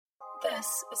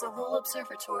This is a Lowell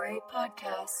Observatory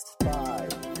podcast.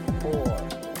 5, 4,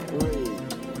 3,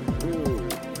 2,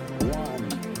 1,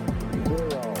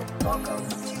 0. Welcome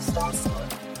to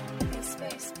Swarstad, a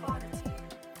space oddity.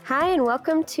 Hi, and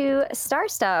welcome to Star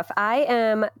Stuff. I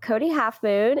am Cody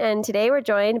Halfmoon, and today we're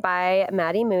joined by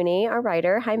Maddie Mooney, our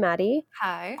writer. Hi, Maddie.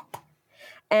 Hi.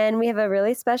 And we have a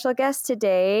really special guest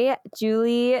today,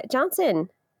 Julie Johnson.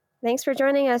 Thanks for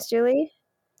joining us, Julie.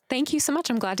 Thank you so much.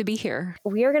 I'm glad to be here.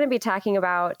 We are going to be talking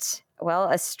about,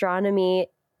 astronomy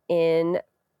in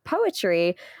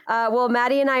poetry.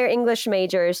 Maddie and I are English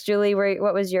majors. Julie,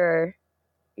 what was your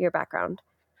background?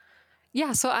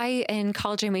 Yeah, so in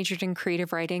college I majored in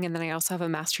creative writing, and then I also have a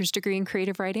master's degree in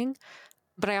creative writing.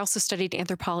 But I also studied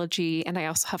anthropology, and I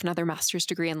also have another master's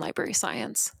degree in library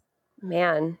science.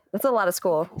 Man, that's a lot of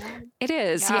school. It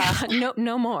is, yeah.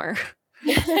 No more.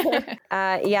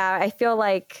 I feel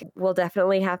like we'll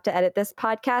definitely have to edit this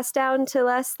podcast down to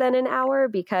less than an hour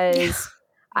because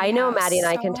I know Maddie and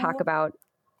I can talk about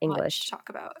English. Talk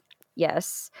about.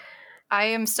 Yes. I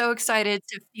am so excited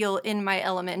to feel in my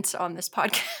element on this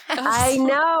podcast. I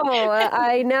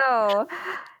know.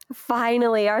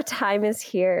 Finally, our time is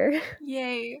here.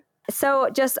 Yay. So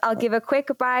I'll give a quick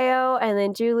bio and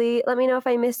then Julie, let me know if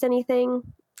I missed anything.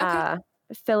 Okay.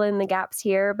 Fill in the gaps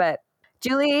here, but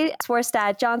Julie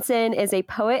Swarstad Johnson is a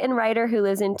poet and writer who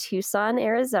lives in Tucson,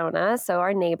 Arizona, so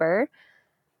our neighbor.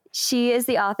 She is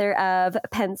the author of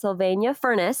Pennsylvania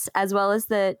Furnace, as well as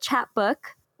the chapbook.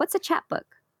 What's a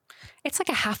chapbook? It's like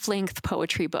a half-length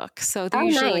poetry book, so they're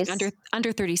usually nice. like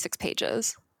under 36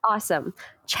 pages. Awesome.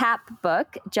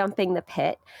 Chapbook, Jumping the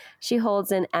Pit. She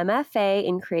holds an MFA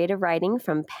in creative writing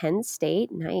from Penn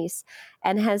State, nice,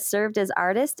 and has served as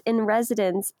artist in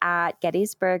residence at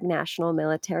Gettysburg National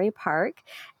Military Park.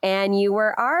 And you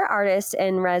were our artist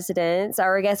in residence,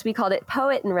 or I guess we called it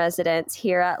poet in residence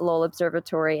here at Lowell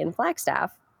Observatory in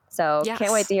Flagstaff. So Yes.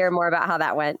 Can't wait to hear more about how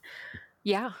that went.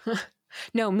 Yeah.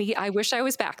 No, I wish I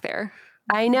was back there.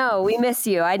 I know. We miss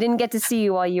you. I didn't get to see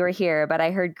you while you were here, but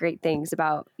I heard great things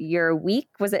about your week.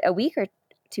 Was it a week or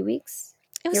 2 weeks?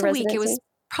 It was Your a week. It was residency?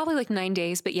 probably like 9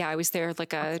 days, but yeah, I was there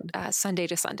like a Sunday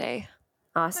to Sunday.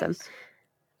 Awesome.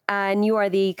 And you are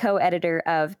the co-editor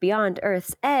of Beyond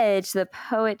Earth's Edge, the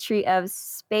poetry of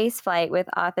spaceflight with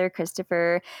author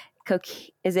Christopher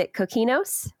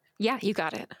Coquinos? Yeah, you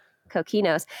got it.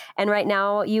 Coquinos. And right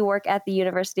now you work at the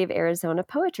University of Arizona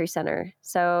Poetry Center.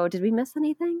 So did we miss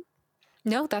anything?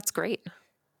 No, that's great.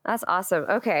 That's awesome.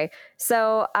 Okay.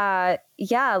 So,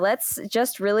 let's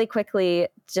just really quickly,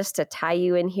 just to tie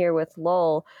you in here with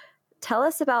Lowell, tell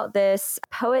us about this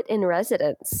poet in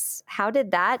residence. How did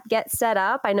that get set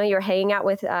up? I know you're hanging out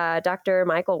with Dr.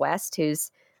 Michael West, who's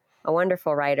a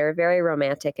wonderful writer, very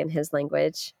romantic in his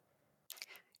language.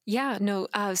 Yeah, no.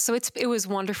 So it was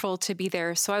wonderful to be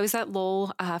there. So I was at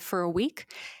Lowell for a week,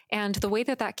 and the way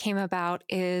that came about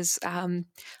is I'm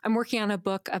working on a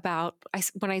book about.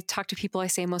 When I talk to people, I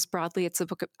say most broadly it's a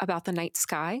book about the night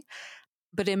sky,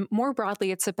 but more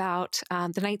broadly it's about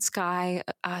the night sky,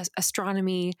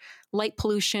 astronomy, light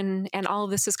pollution, and all of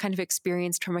this is kind of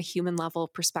experienced from a human level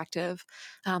perspective.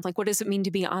 Like, what does it mean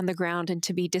to be on the ground and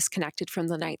to be disconnected from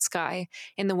the night sky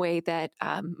in the way that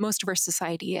most of our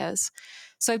society is?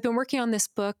 So I've been working on this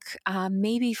book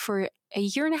maybe for a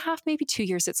year and a half, maybe 2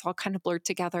 years. It's all kind of blurred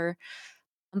together.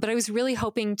 But I was really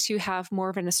hoping to have more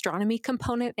of an astronomy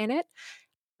component in it.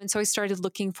 And so I started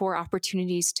looking for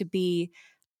opportunities to be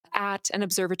at an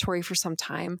observatory for some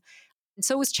time. And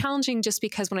so it was challenging just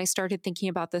because when I started thinking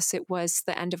about this, it was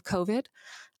the end of COVID,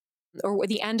 or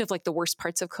the end of like the worst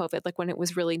parts of COVID, like when it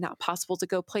was really not possible to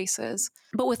go places.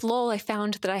 But with Lowell, I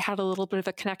found that I had a little bit of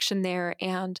a connection there,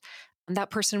 and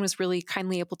that person was really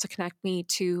kindly able to connect me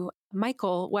to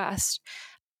Michael West.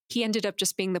 He ended up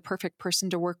just being the perfect person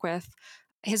to work with.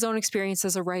 His own experience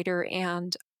as a writer,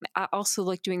 and also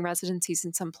like doing residencies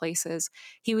in some places.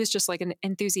 He was just like an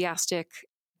enthusiastic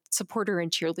supporter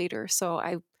and cheerleader. So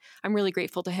I'm really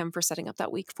grateful to him for setting up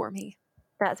that week for me.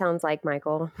 That sounds like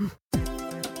Michael.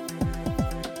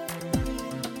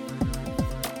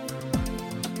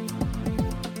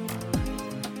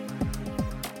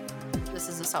 This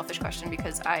is a selfish question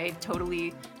because I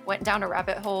totally went down a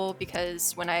rabbit hole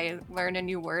because when I learn a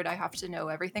new word, I have to know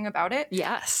everything about it.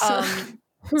 Yes.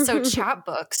 So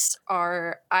chapbooks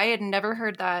I had never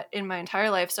heard that in my entire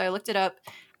life. So I looked it up,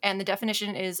 and the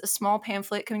definition is a small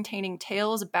pamphlet containing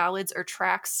tales, ballads, or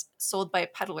tracts sold by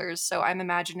peddlers. So I'm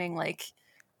imagining like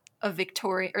a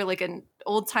Victorian or like an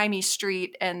old timey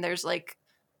street, and there's like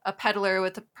a peddler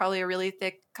with probably a really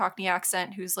thick Cockney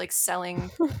accent who's like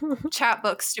selling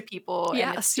chapbooks to people. Yes,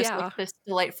 and it's just yeah. like this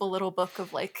delightful little book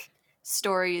of like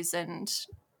stories and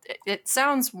it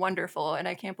sounds wonderful, and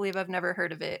I can't believe I've never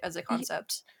heard of it as a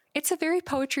concept. It's a very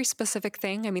poetry specific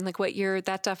thing. I mean, like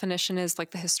that definition is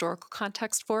like the historical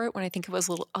context for it, when I think it was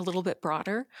a little bit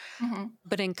broader. Mm-hmm.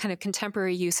 But in kind of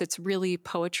contemporary use, it's really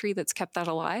poetry that's kept that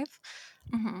alive.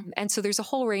 Mm-hmm. And so there's a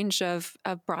whole range of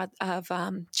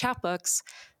chapbooks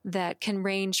that can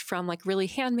range from like really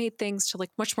handmade things to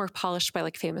like much more polished by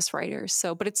like famous writers.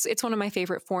 So, but it's one of my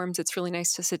favorite forms. It's really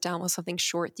nice to sit down with something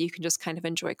short that you can just kind of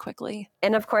enjoy quickly.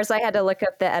 And of course, I had to look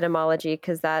up the etymology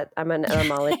because I'm an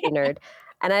etymology nerd.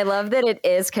 And I love that it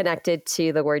is connected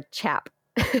to the word chap.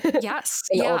 Yes.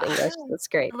 In yeah. Old English. That's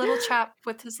great. A little chap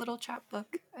with his little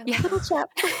chapbook. Yeah. Little chap.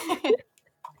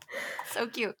 So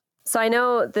cute. So I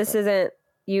know this isn't,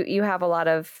 you have a lot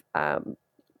of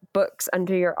books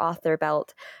under your author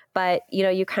belt, but,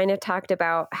 you kind of talked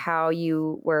about how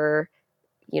you were,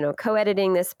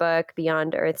 co-editing this book,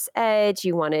 Beyond Earth's Edge.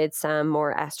 You wanted some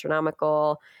more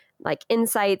astronomical like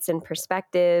insights and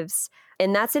perspectives.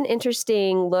 And that's an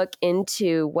interesting look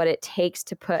into what it takes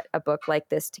to put a book like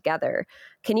this together.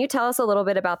 Can you tell us a little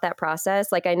bit about that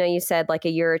process? Like, I know you said like a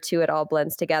year or two, it all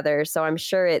blends together. So I'm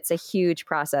sure it's a huge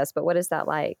process, but what is that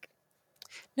like?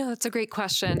 No, that's a great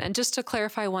question. And just to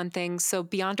clarify one thing, so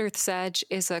Beyond Earth's Edge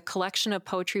is a collection of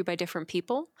poetry by different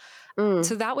people.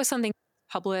 So that was something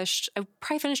published. I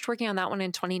probably finished working on that one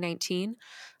in 2019.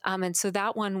 And so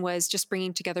that one was just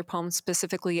bringing together poems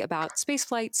specifically about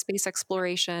spaceflight, space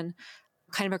exploration,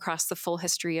 kind of across the full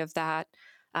history of that,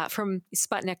 from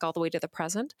Sputnik all the way to the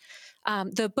present.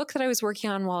 The book that I was working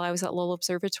on while I was at Lowell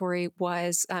Observatory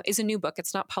is a new book.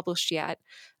 It's not published yet.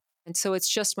 And so it's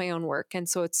just my own work. And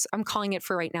so I'm calling it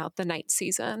for right now, The Night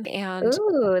Season. And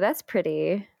ooh, that's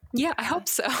pretty. Yeah, I hope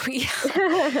so.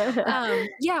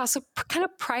 Yeah. So kind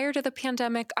of prior to the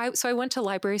pandemic, I went to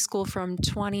library school from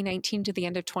 2019 to the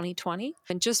end of 2020.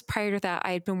 And just prior to that,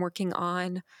 I had been working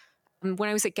on, when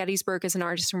I was at Gettysburg as an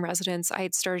artist in residence, I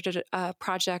had started a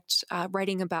project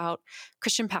writing about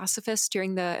Christian pacifists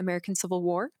during the American Civil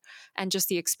War and just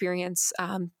the experience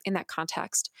in that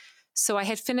context. So I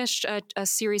had finished a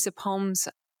series of poems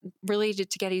related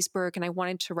to Gettysburg, and I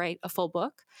wanted to write a full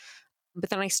book. But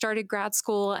then I started grad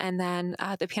school, and then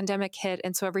the pandemic hit.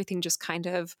 And so everything just kind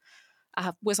of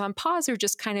was on pause, or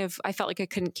just kind of, I felt like I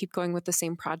couldn't keep going with the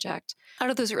same project. Out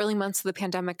of those early months of the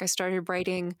pandemic, I started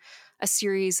writing a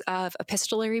series of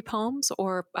epistolary poems,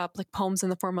 or like poems in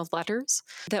the form of letters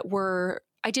that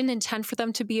I didn't intend for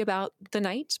them to be about the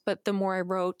night, but the more I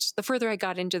wrote, the further I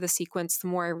got into the sequence, the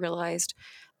more I realized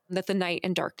that the night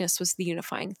and darkness was the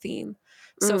unifying theme.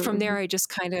 So from there, I just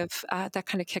kind of, that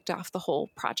kind of kicked off the whole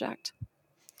project.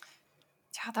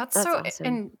 Yeah, that's so awesome.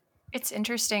 And it's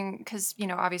interesting because,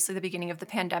 obviously the beginning of the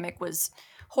pandemic was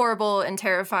horrible and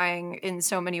terrifying in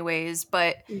so many ways,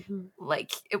 but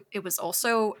like it was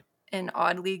also an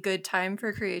oddly good time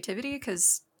for creativity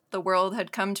because the world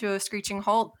had come to a screeching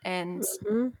halt, and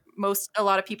a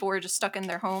lot of people were just stuck in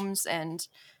their homes, and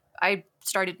I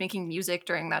started making music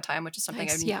during that time, which is something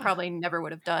I probably never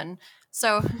would have done.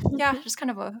 So yeah, just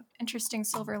kind of a interesting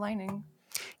silver lining.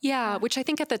 Yeah, which I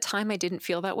think at the time I didn't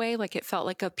feel that way. Like it felt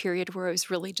like a period where I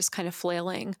was really just kind of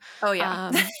flailing. Oh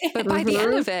yeah. But by the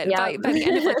end of it, by the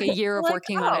end of like a year of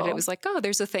working on it was like, oh,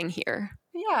 there's a thing here.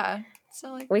 Yeah.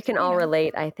 So like we can all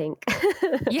relate, I think.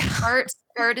 Yeah.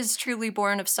 Art is truly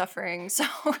born of suffering. So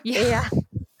yeah.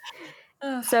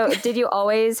 So did you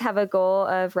always have a goal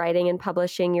of writing and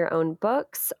publishing your own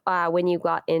books when you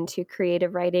got into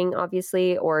creative writing,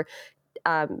 obviously, or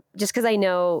just because I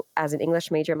know as an English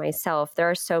major myself, there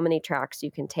are so many tracks you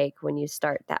can take when you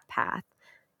start that path?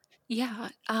 Yeah.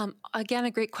 Again,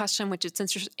 a great question, which it's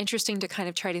interesting to kind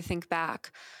of try to think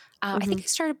back. I think I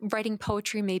started writing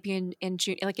poetry maybe in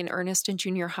earnest in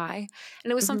junior high.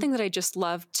 And it was something that I just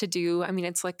loved to do. I mean,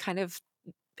 it's like kind of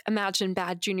imagine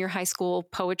bad junior high school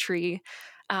poetry,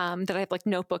 that I have like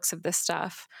notebooks of this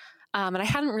stuff. And I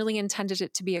hadn't really intended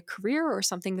it to be a career or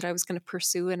something that I was going to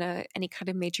pursue in any kind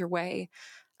of major way.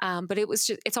 But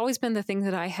it's always been the thing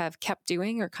that I have kept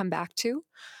doing or come back to.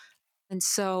 And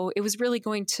so it was really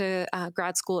going to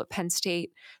grad school at Penn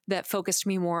State that focused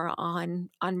me more on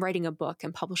writing a book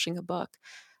and publishing a book.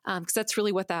 Because that's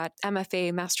really what that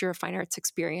MFA, Master of Fine Arts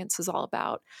experience is all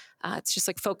about. It's just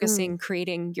like focusing,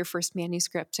 creating your first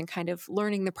manuscript and kind of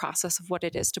learning the process of what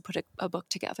it is to put a book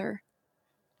together.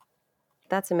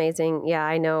 That's amazing. Yeah,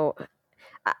 I know.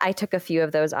 I took a few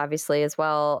of those obviously as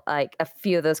well, like a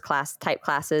few of those type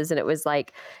classes. And it was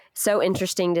like so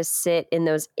interesting to sit in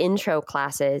those intro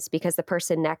classes because the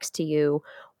person next to you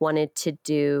wanted to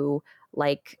do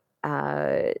like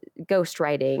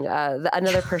ghostwriting.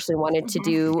 Another person wanted to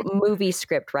do movie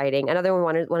script writing. Another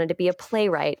one wanted to be a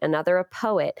playwright. Another a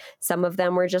poet. Some of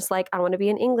them were just like, I want to be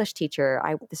an English teacher.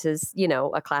 This is,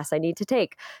 a class I need to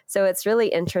take. So it's really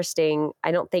interesting.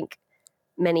 I don't think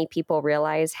many people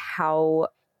realize how,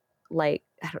 I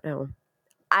don't know.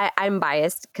 I'm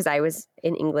biased because I was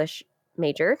an English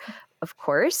major, of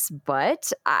course,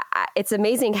 but it's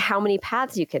amazing how many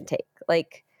paths you can take.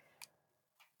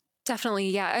 Definitely.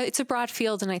 Yeah. It's a broad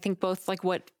field. And I think both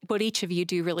what each of you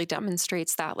do really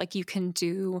demonstrates that you can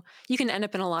end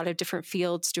up in a lot of different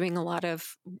fields, doing a lot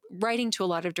of writing to a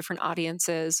lot of different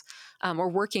audiences, or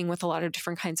working with a lot of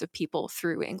different kinds of people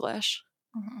through English.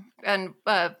 Mm-hmm. And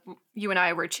you and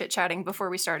I were chit-chatting before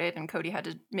we started, and Cody had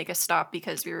to make a stop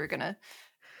because we were going to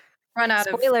run out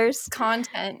Spoilers. Of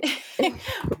content.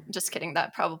 Just kidding.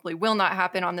 That probably will not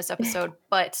happen on this episode.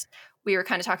 But we were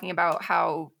kind of talking about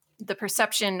how the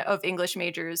perception of English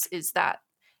majors is that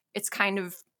it's kind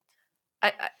of,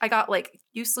 I got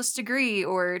useless degree,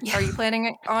 or are you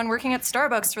planning on working at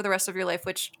Starbucks for the rest of your life?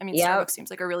 Which, I mean, Starbucks seems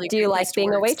like a really Do you like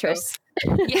being a waitress?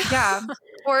 So, yeah.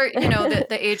 Or,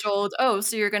 the age old,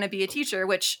 so you're going to be a teacher,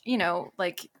 which,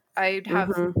 I have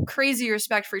crazy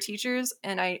respect for teachers.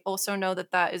 And I also know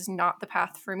that is not the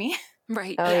path for me.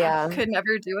 Right. Oh, yeah. Could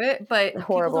never do it. But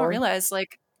Horrible. People don't realize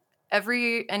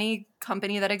any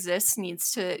company that exists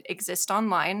needs to exist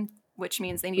online, which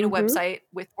means they need a website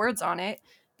with words on it.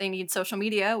 They need social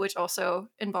media, which also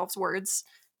involves words,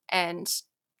 and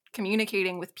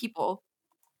communicating with people.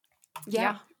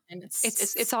 Yeah. And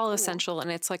it's all cool. essential. And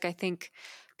it's I think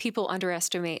people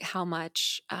underestimate how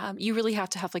much you really have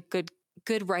to have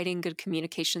good writing, good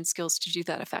communication skills to do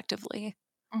that effectively.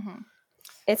 Mm-hmm.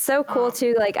 It's so cool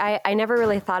too. I never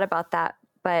really thought about that,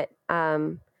 but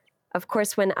of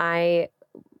course,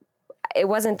 it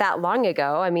wasn't that long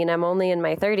ago. I mean, I'm only in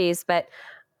my 30s, but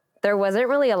there wasn't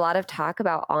really a lot of talk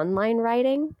about online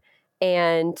writing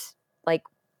and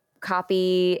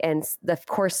copy, and of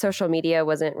course, social media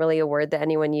wasn't really a word that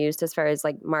anyone used as far as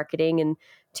marketing in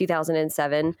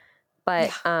 2007.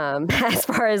 But as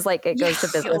far as it goes to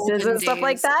businesses and stuff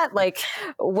like that,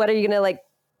 what are you gonna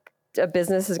a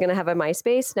business is going to have a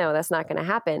MySpace? No, that's not going to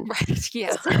happen. Right.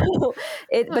 Yeah. So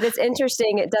but it's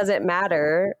interesting. It doesn't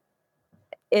matter.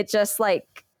 It just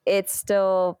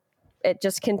it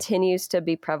just continues to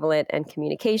be prevalent, and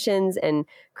communications and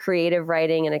creative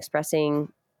writing and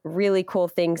expressing really cool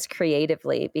things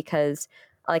creatively, because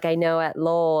I know at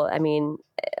Lowell, I mean,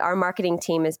 our marketing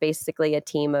team is basically a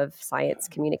team of science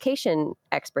communication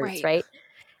experts, right?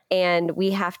 And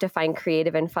we have to find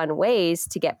creative and fun ways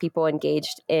to get people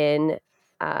engaged in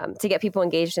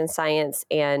science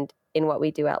and in what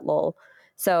we do at Lowell.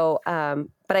 So,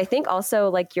 but I think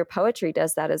also your poetry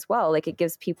does that as well. It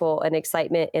gives people an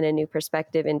excitement and a new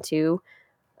perspective into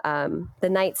the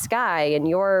night sky and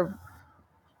your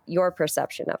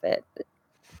perception of it.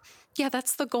 Yeah,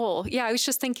 that's the goal. Yeah, I was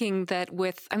just thinking that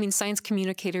science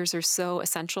communicators are so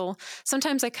essential.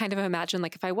 Sometimes I kind of imagine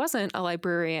if I wasn't a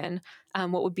librarian,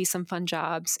 what would be some fun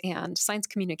jobs? And science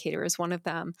communicator is one of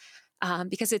them.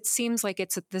 Because it seems like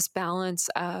it's this balance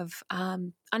of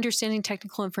understanding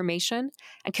technical information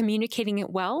and communicating it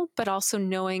well, but also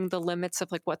knowing the limits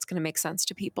of what's going to make sense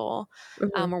to people,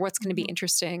 or what's going to be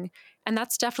interesting. And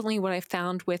that's definitely what I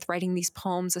found with writing these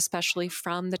poems, especially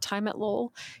from the time at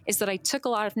Lowell, is that I took a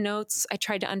lot of notes. I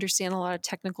tried to understand a lot of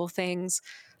technical things.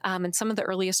 And some of the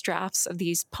earliest drafts of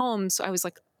these poems, I was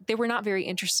they were not very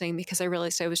interesting, because I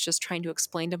realized I was just trying to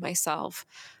explain to myself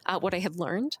what I had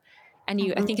learned. And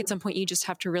I think at some point you just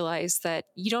have to realize that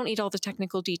you don't need all the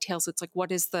technical details. It's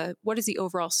what is the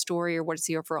overall story, or what is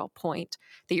the overall point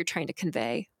that you're trying to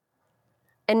convey?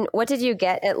 And what did you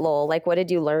get at Lowell? What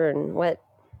did you learn? What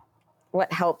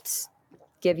helped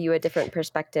give you a different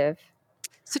perspective?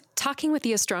 So talking with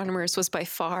the astronomers was by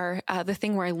far the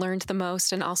thing where I learned the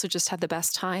most, and also just had the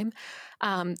best time.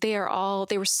 They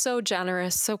were so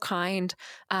generous, so kind,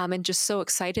 and just so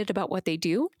excited about what they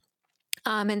do.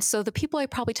 And so the people I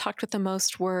probably talked with the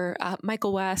most were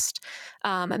Michael West,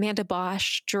 Amanda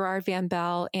Bosch, Gerard Van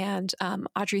Bell, and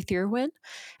Audrey Thierwin.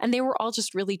 And they were all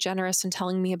just really generous in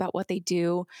telling me about what they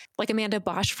do. Amanda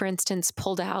Bosch, for instance,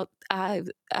 pulled out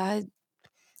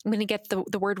I'm going to get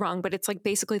the word wrong, but it's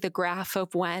basically the graph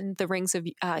of when the rings of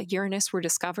Uranus were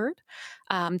discovered,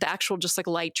 the actual just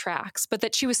light tracks, but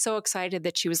that she was so excited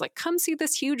that she was come see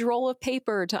this huge roll of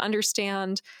paper to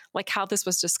understand how this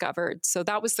was discovered. So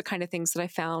that was the kind of things that I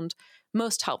found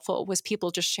most helpful, was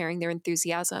people just sharing their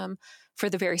enthusiasm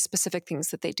for the very specific things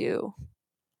that they do.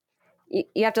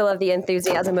 You have to love the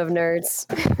enthusiasm of nerds.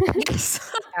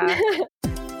 Yes. Yeah.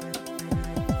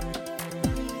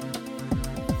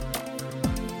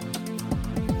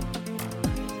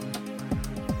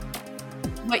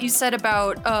 what you said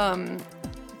about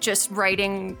just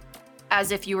writing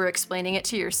as if you were explaining it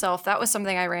to yourself, that was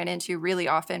something I ran into really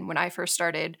often when I first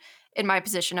started in my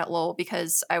position at Lowell,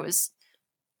 because I was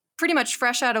pretty much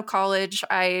fresh out of college.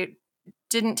 I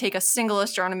didn't take a single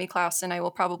astronomy class, and I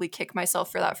will probably kick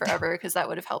myself for that forever because that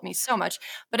would have helped me so much.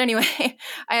 But anyway,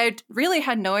 I really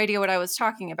had no idea what I was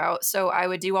talking about. So I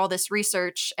would do all this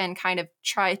research and kind of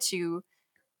try to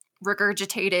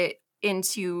regurgitate it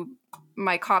into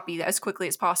my copy as quickly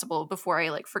as possible before I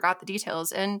like forgot the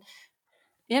details. And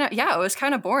yeah, it was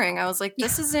kind of boring. I was like,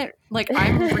 this isn't like,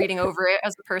 I'm reading over it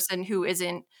as a person who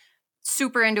isn't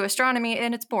super into astronomy,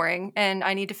 and it's boring, and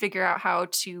I need to figure out how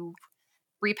to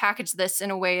repackage this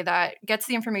in a way that gets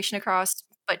the information across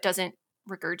but doesn't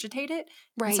regurgitate it.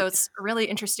 And so Right. it's a really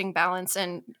interesting balance,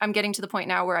 and I'm getting to the point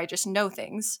now where I just know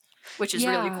things, which is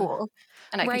really Yeah. cool,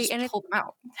 and I can Right. just And pull them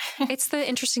out. it's the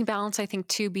interesting balance, I think,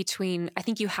 too, between I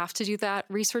think you have to do that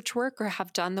research work or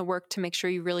have done the work to make sure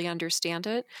you really understand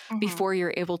it Mhm. before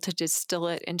you're able to distill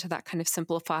it into that kind of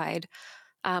simplified,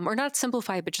 or not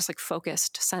simplified, but just like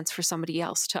focused sense for somebody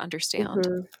else to understand.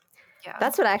 Mhm. Yeah.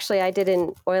 That's what actually I did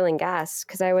in oil and gas,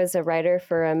 because I was a writer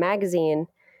for a magazine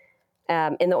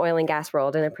in the oil and gas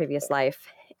world in a previous life.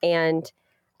 And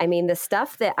I mean, the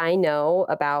stuff that I know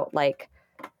about like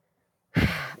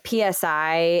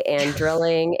PSI and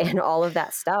drilling and all of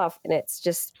that stuff, and it's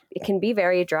just, it can be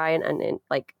very dry and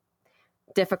like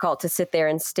difficult to sit there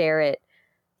and stare at,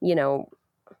 you know,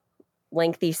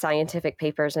 lengthy scientific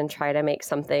papers and try to make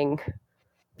something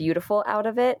beautiful out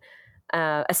of it.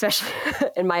 Especially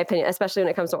in my opinion, especially when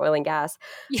it comes to oil and gas.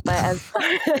 Yeah. But as far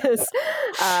as,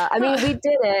 I mean, we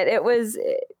did it. It was,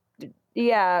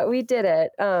 yeah, we did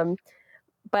it.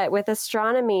 But with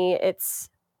astronomy, it's,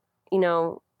 you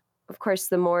know, of course,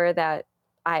 the more that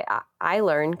I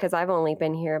learn, because I've only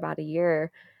been here about a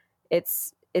year,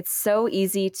 it's so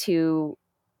easy to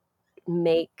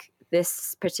make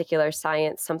this particular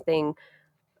science something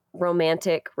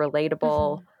romantic,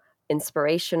 relatable, Mhm.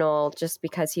 inspirational, just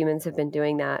because humans have been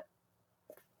doing that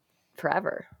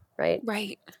forever, right?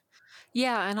 Right.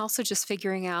 Yeah. And also just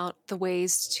figuring out the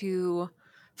ways to,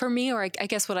 for me, or I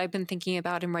guess what I've been thinking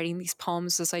about in writing these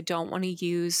poems is I don't want to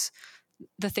use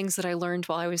the things that I learned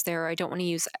while I was there. I don't want to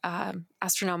use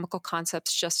astronomical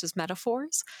concepts just as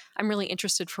metaphors. I'm really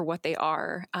interested for what they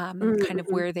are, and kind of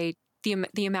Mm-hmm. where the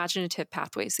imaginative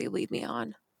pathways they lead me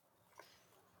on.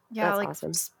 Yeah, That's like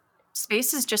awesome.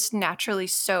 space is just naturally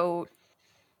so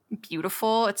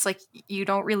beautiful. It's like you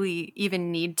don't really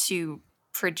even need to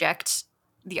project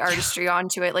the artistry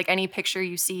onto it. Like any picture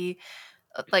you see,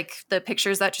 like the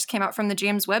pictures that just came out from the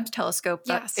James Webb telescope,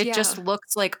 that Yes. it just Yeah.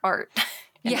 looks like art.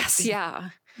 And Yes. Yeah.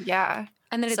 yeah.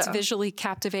 And then it's So, visually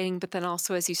captivating, but then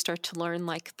also as you start to learn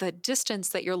like the distance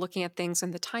that you're looking at things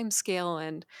and the time scale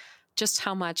and just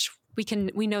how much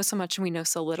we know so much and we know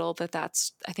so little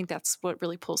I think that's what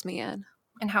really pulls me in.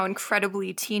 and how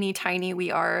incredibly teeny tiny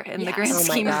we are in the grand Oh Yes.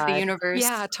 my scheme of the God. universe.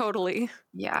 Yeah, totally. It's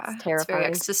Yeah. It's very terrifying.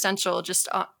 existential just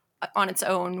on its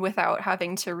own without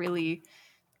having to really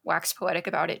wax poetic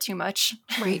about it too much.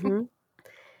 Right. Mm-hmm.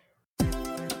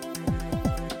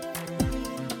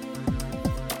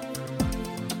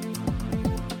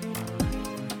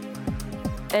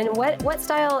 And what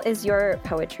style is your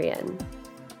poetry in?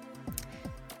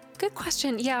 Good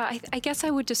question. Yeah, I guess I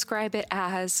would describe it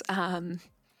as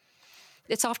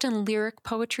it's often lyric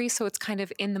poetry, so it's kind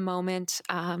of in the moment,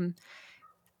 kind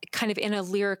of in a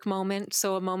lyric moment,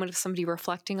 so a moment of somebody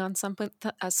reflecting on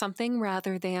something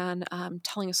rather than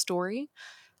telling a story.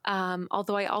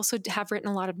 Although I also have written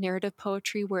a lot of narrative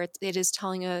poetry where it is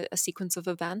telling a sequence of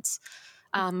events.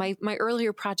 My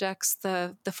earlier projects,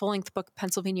 the full length book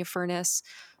Pennsylvania Furnace,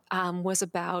 was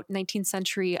about 19th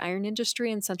century iron industry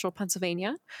in central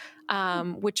Pennsylvania,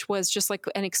 which was just like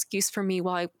an excuse for me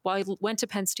while I went to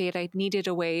Penn State. I needed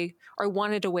a way, or I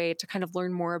wanted a way to kind of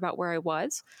learn more about where I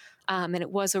was. And it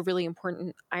was a really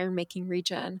important iron making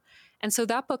region. And so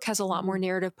that book has a lot more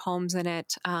narrative poems in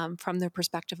it, from the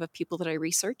perspective of people that I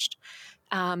researched.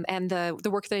 And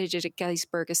the work that I did at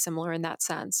Gettysburg is similar in that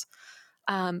sense.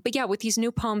 But yeah, with these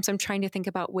new poems, I'm trying to think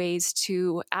about ways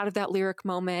to, out of that lyric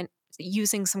moment,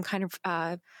 using some kind of,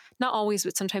 not always,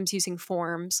 but sometimes using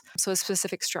forms, so a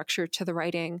specific structure to the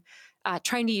writing,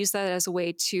 trying to use that as a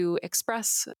way to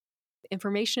express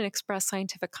information, express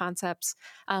scientific concepts,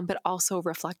 but also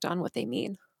reflect on what they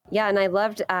mean. Yeah, and I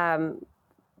loved,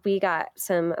 we got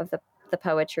some of the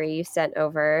poetry you sent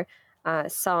over,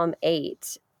 Psalm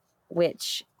 8,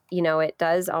 which, you know, it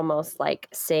does almost like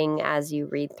sing as you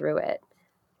read through it.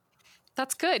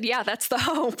 That's good. Yeah, that's the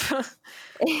hope.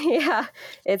 Yeah,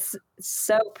 it's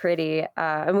so pretty.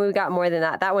 And we got more than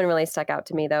that. That one really stuck out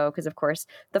to me, though, because, of course,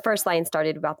 the first line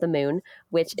started about the moon,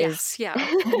 which Yes, is yeah.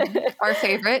 Our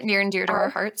favorite, near and dear to our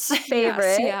hearts.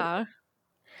 favorite. Yes, yeah.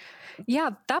 Yeah,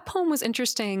 that poem was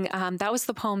interesting. That was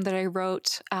the poem that I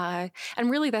wrote, and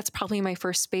really, that's probably my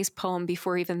first space poem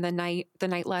before even the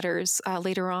night letters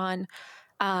later on.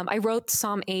 I wrote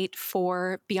Psalm 8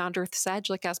 for Beyond Earth's Edge,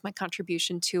 like as my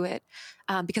contribution to it,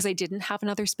 because I didn't have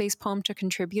another space poem to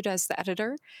contribute as the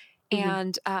editor.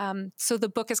 And so the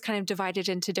book is kind of divided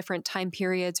into different time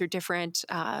periods or different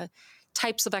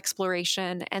types of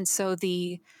exploration. And so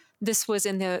this was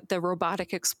in the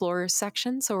robotic explorers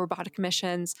section, so robotic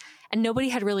missions, and nobody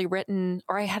had really written,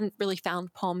 or I hadn't really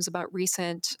found poems about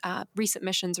recent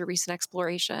missions or recent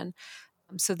exploration.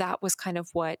 So that was kind of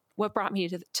what brought me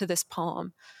to this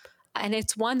poem. And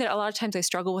it's one that a lot of times I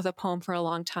struggle with a poem for a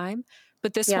long time,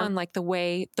 but this one, like the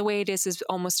way it is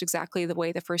almost exactly the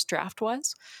way the first draft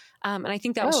was. And I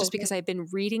think that was just because I've been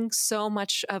reading so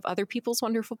much of other people's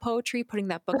wonderful poetry, putting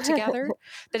that book together,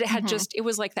 that it had it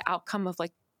was like the outcome of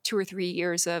like 2 or 3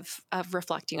 years of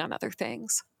reflecting on other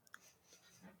things.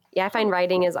 Yeah, I find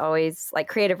writing is always, like,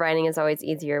 creative writing is always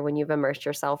easier when you've immersed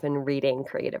yourself in reading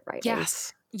creative writing.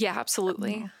 Yes. Yeah,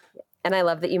 absolutely. And I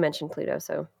love that you mentioned Pluto,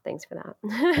 so thanks for that.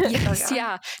 Yes,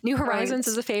 yeah. New Horizons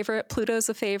is a favorite. Pluto's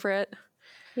a favorite.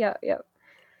 Yeah.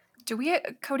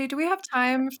 Cody, do we have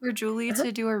time for Julie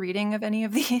to do a reading of any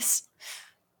of these?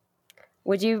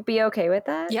 Would you be okay with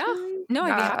that? Yeah. Julie? No,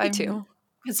 I'd be happy to.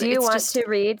 Do you want to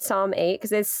read Psalm 8?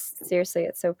 Because it's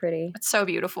so pretty. It's so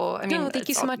beautiful. I mean, no, thank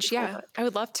you so much. Yeah, but I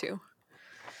would love to.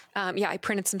 Yeah, I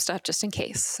printed some stuff just in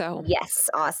case. So yes,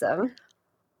 awesome.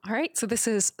 All right, so this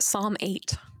is Psalm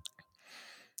 8.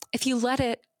 If you let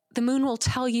it, the moon will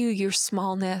tell you your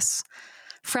smallness.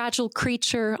 Fragile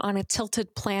creature on a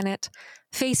tilted planet,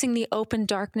 facing the open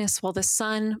darkness while the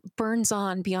sun burns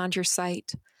on beyond your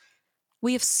sight.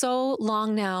 We have so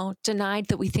long now denied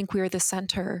that we think we are the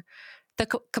center, the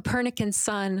Copernican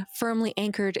sun firmly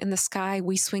anchored in the sky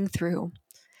we swing through.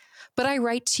 But I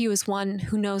write to you as one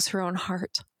who knows her own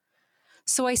heart.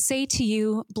 So I say to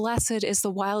you, blessed is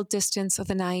the wild distance of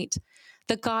the night,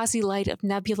 the gauzy light of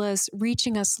nebulas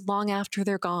reaching us long after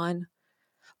they're gone.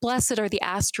 Blessed are the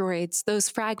asteroids, those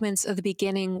fragments of the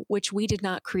beginning which we did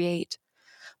not create.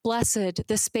 Blessed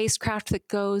the spacecraft that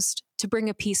goes to bring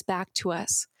a peace back to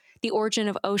us. The origin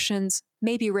of oceans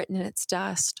may be written in its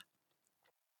dust.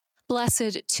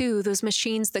 Blessed, too, those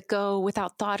machines that go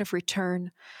without thought of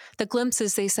return, the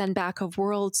glimpses they send back of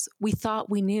worlds we thought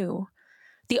we knew,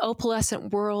 the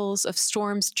opalescent whirls of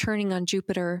storms churning on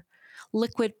Jupiter,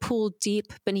 liquid pooled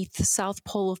deep beneath the south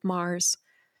pole of Mars,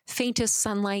 faintest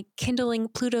sunlight kindling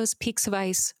Pluto's peaks of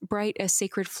ice, bright as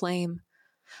sacred flame.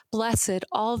 Blessed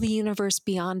all the universe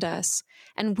beyond us,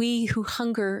 and we who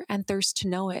hunger and thirst to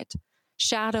know it,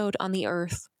 shadowed on the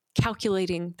earth,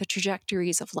 calculating the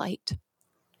trajectories of light.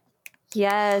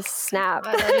 Yes, snap.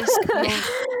 That is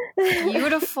so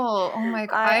beautiful. Oh my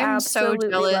God. I'm so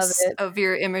jealous of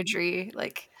your imagery.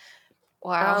 Like,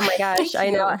 wow. Oh my gosh, I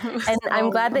know. And I'm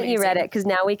glad that you read it, because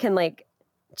now we can like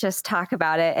just talk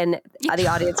about it, and the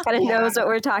audience kind of knows what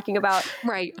we're talking about.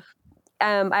 Right.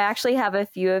 I actually have a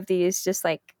few of these just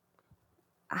like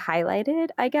highlighted,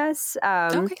 I guess.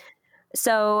 Okay.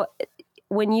 So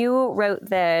when you wrote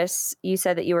this, you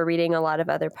said that you were reading a lot of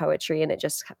other poetry and it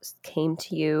just came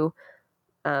to you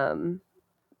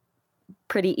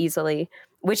pretty easily,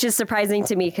 which is surprising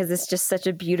to me because it's just such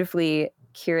a beautifully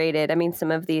curated. I mean, some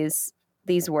of these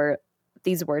words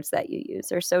that you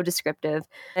use are so descriptive.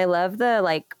 I love the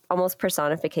like almost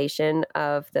personification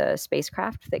of the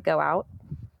spacecraft that go out.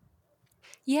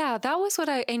 Yeah, that was what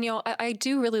I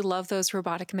do really love those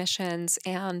robotic missions.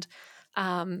 And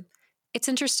it's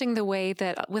interesting the way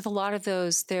that with a lot of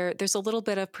those, there's a little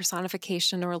bit of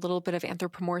personification or a little bit of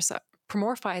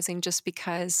anthropomorphizing, just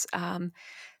because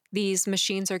these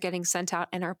machines are getting sent out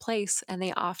in our place, and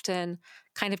they often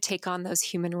kind of take on those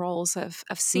human roles of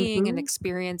seeing and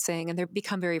experiencing, and they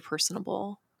become very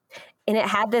personable. And it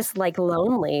had this like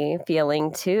lonely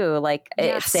feeling too, like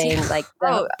it's saying like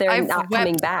they're not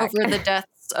coming back over the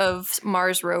deaths of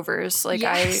Mars rovers. Like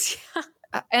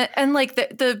and like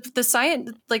the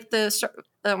science, like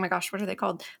oh my gosh, what are they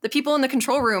called? The people in the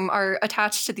control room are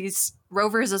attached to these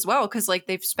rovers as well, because like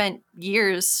they've spent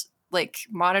years like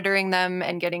monitoring them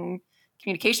and getting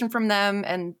communication from them,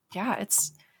 and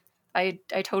I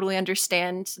totally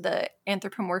understand the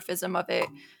anthropomorphism of it.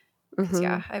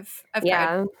 Yeah, I've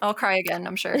cried. I'll cry again,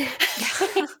 I'm sure.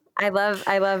 I love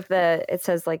it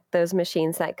says like those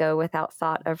machines that go without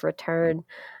thought of return.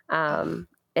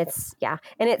 It's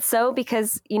and it's so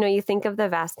because you think of the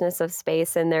vastness of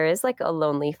space and there is like a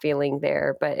lonely feeling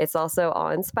there, but it's also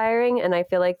awe-inspiring, and I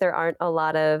feel like there aren't a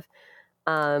lot of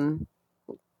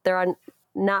there are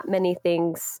not many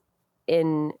things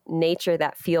in nature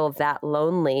that feel that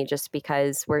lonely, just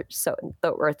because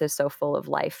the earth is so full of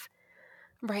life.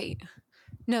 Right.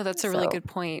 No, that's a really good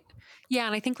point. Yeah,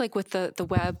 and I think like with the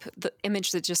web, the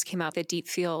image that just came out, the deep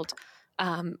field,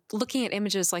 looking at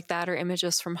images like that or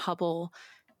images from Hubble,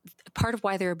 part of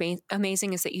why they're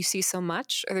amazing is that you see so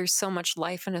much, or there's so much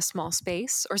life in a small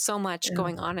space, or so much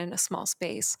going on in a small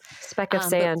space. Speck of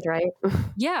sand, right?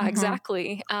 Yeah,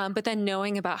 exactly. But then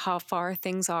knowing about how far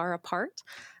things are apart,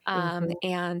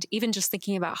 and even just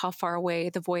thinking about how far away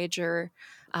the Voyager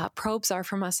probes are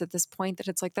from us at this point, that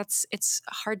it's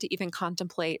hard to even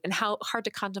contemplate, and how hard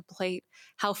to contemplate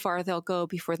how far they'll go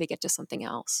before they get to something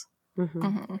else.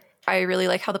 I really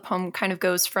like how the poem kind of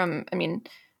goes from, I mean,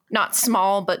 not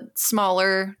small, but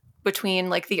smaller between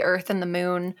like the Earth and the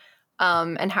moon,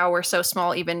 and how we're so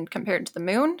small even compared to the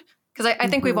moon. Because I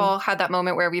think we've all had that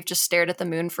moment where we've just stared at the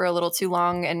moon for a little too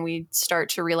long and we start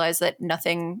to realize that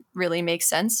nothing really makes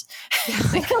sense.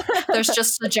 Like, there's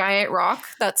just a giant rock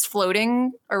that's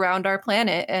floating around our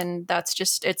planet, and that's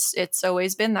just it's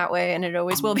always been that way, and it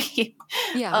always will be.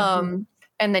 Yeah.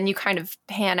 And then you kind of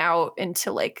pan out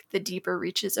into like the deeper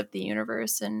reaches of the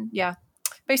universe, and yeah,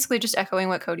 basically just echoing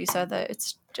what Cody said, that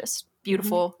it's just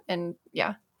beautiful. And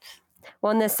yeah.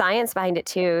 Well, and the science behind it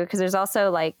too, because there's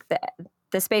also like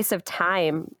the space of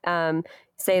time.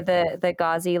 Say the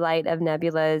gauzy light of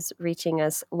nebulas reaching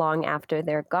us long after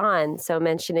they're gone. So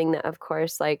mentioning that, of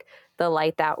course, like the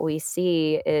light that we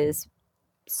see is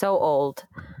so old,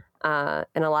 and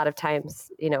a lot of times,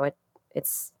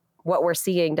 it's what we're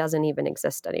seeing doesn't even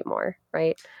exist anymore,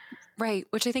 right? Right,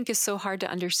 which I think is so hard to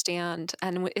understand,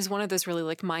 and is one of those really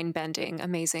like mind-bending,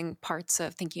 amazing parts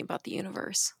of thinking about the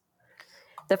universe.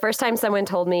 The first time someone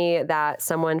told me that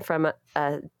someone from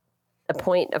a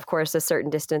point, of course, a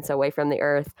certain distance away from the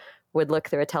Earth would look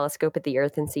through a telescope at the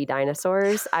Earth and see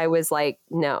dinosaurs, I was like,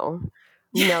 no,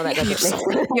 that doesn't make sense.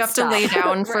 You have to lay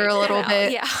down for a little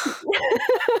bit. Yeah.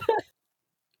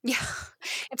 Yeah.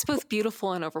 It's both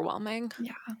beautiful and overwhelming.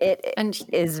 Yeah. It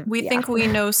is. We think we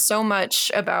know so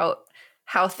much about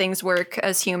how things work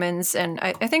as humans. And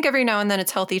I think every now and then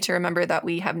it's healthy to remember that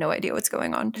we have no idea what's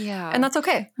going on. Yeah. And that's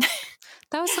okay.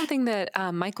 That was something that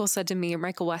Michael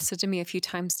West said to me a few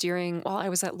times while I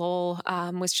was at Lowell,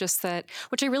 was just that,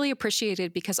 which I really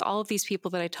appreciated, because all of these people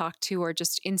that I talked to are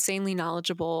just insanely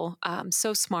knowledgeable,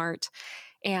 so smart.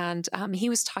 And he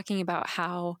was talking about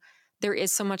how there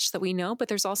is so much that we know, but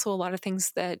there's also a lot of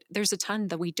things there's a ton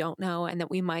that we don't know and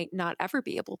that we might not ever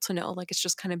be able to know. Like, it's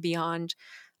just kind of beyond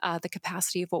the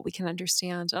capacity of what we can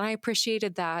understand. And I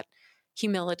appreciated that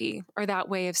humility, or that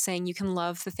way of saying you can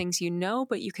love the things you know,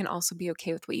 but you can also be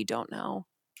okay with what you don't know.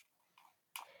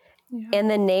 Yeah.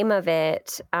 And the name of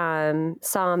it,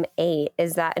 Psalm 8,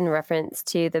 is that in reference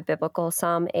to the biblical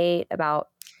Psalm 8 about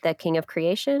the King of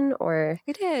Creation, or?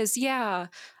 It is, yeah.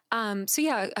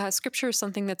 Scripture is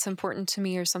something that's important to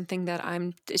me, or something that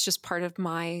it's just part of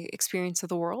my experience of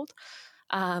the world.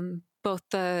 Both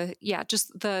the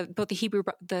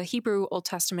Hebrew Old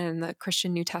Testament and the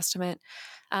Christian New Testament.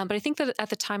 But I think that at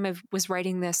the time I was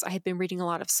writing this, I had been reading a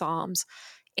lot of Psalms,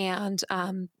 and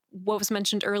what was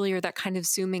mentioned earlier, that kind of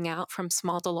zooming out from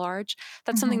small to large,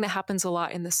 that's something that happens a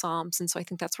lot in the Psalms. And so I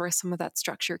think that's where some of that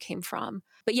structure came from.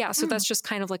 But yeah, so that's just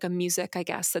kind of like a music, I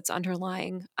guess, that's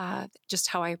underlying just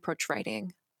how I approach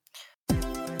writing.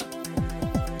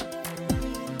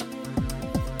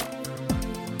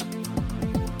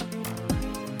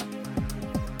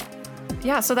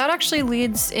 Yeah, so that actually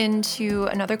leads into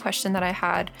another question that I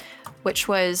had, which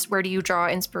was, where do you draw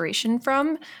inspiration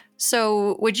from?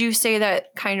 So would you say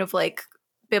that kind of like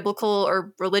biblical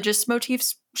or religious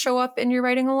motifs show up in your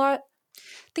writing a lot?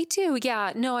 They do,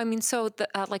 yeah. No, I mean, so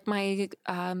like my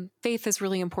faith is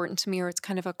really important to me, or it's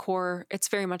kind of it's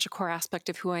very much a core aspect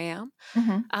of who I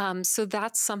am. So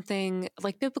that's something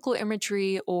like biblical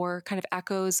imagery, or kind of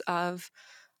echoes of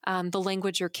the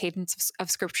language or cadence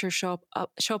of scripture show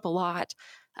up a lot.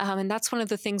 And that's one of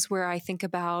the things where I think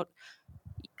about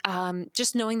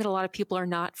just knowing that a lot of people are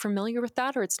not familiar with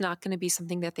that, or it's not going to be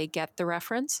something that they get the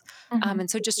reference. And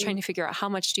so just trying to figure out how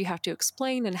much do you have to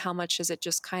explain, and how much is it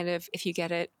just kind of, if you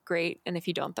get it, great. And if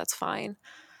you don't, that's fine.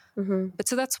 But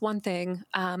so that's one thing.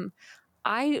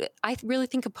 I really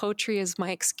think of poetry as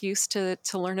my excuse to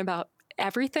learn about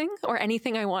everything or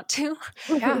anything I want to.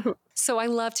 Yeah. So I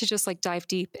love to just like dive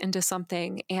deep into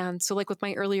something. And so like with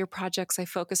my earlier projects, I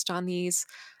focused on these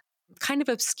kind of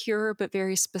obscure but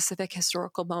very specific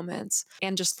historical moments,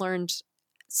 and just learned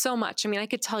so much. I mean, I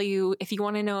could tell you, if you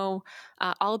want to know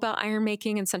all about iron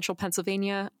making in central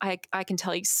Pennsylvania, I can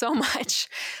tell you so much.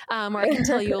 Or I can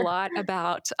tell you a lot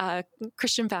about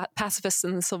Christian pacifists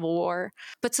in the Civil War.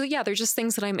 But so, yeah, there's just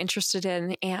things that I'm interested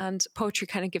in. And poetry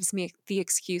kind of gives me the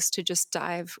excuse to just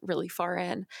dive really far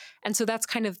in. And so that's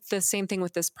kind of the same thing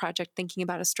with this project, thinking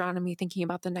about astronomy, thinking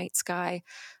about the night sky.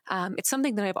 It's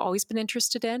something that I've always been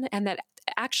interested in, and that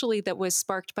was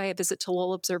sparked by a visit to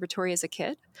Lowell Observatory as a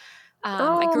kid. I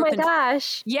Oh grew up my in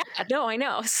gosh. Yeah, no, I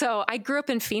know. So I grew up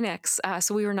in Phoenix,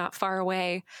 so we were not far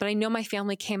away. But I know my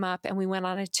family came up and we went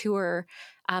on a tour.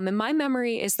 And my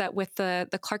memory is that with the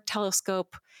Clark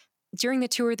telescope, during the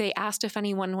tour, they asked if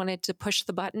anyone wanted to push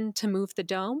the button to move the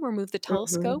dome or move the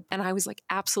telescope. And I was like,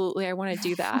 absolutely, I want to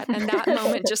do that. And that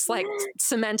moment just like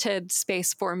cemented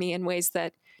space for me in ways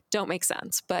that don't make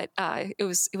sense. But it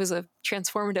was a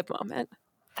transformative moment.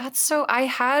 That's so, I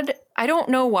don't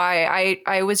know why.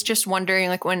 I was just wondering,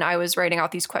 like, when I was writing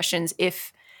out these questions,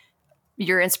 if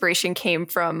your inspiration came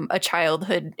from a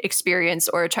childhood experience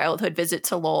or a childhood visit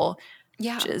to Lowell.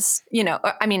 Yeah. Which is, you know,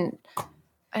 I mean,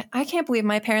 I can't believe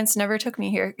my parents never took me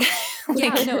here.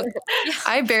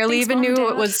 I barely Thanks, even Mom and knew it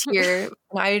Dad. was here.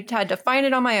 I had to find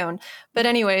it on my own. But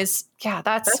anyways, yeah,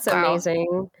 that's wow.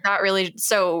 amazing. That really,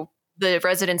 so the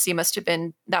residency must have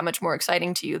been that much more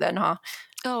exciting to you then, huh?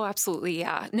 Oh, absolutely.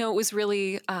 Yeah. No, it was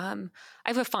really, I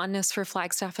have a fondness for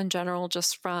Flagstaff in general,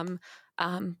 just from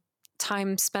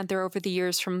time spent there over the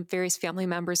years from various family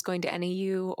members going to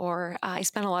NAU, or I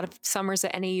spent a lot of summers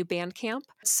at NAU band camp.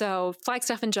 So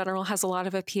Flagstaff in general has a lot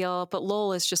of appeal, but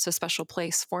Lowell is just a special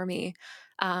place for me.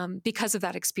 Because of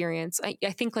that experience.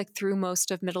 I think like through most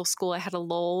of middle school, I had a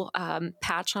Lowell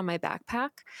patch on my backpack.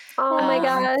 Oh my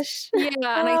gosh.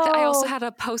 Yeah, and I also had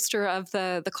a poster of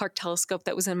the Clark telescope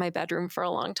that was in my bedroom for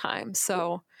a long time.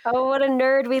 So Oh, what a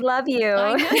nerd. We love you.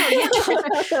 I know.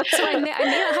 Yeah. So I may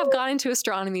not have gone into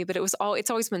astronomy, but it's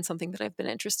always been something that I've been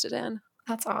interested in.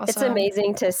 That's awesome. It's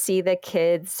amazing to see the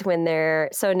kids when they're,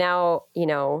 so now, you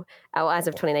know, as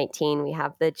of 2019, we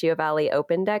have the Geo Valley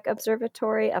Open Deck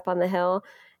Observatory up on the hill.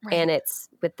 Right. And it's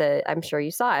with I'm sure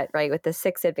you saw it, right? With the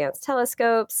 6 advanced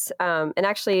telescopes. And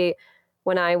actually,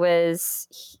 when I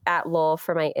was at Lowell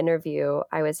for my interview,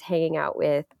 I was hanging out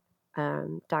with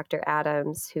Dr.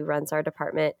 Adams, who runs our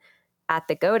department, at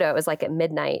the Godo. It was like at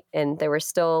midnight, and there were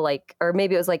still like, or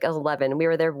maybe it was like 11. We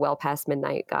were there well past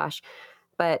midnight, gosh.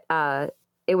 But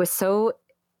it was so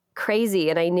crazy.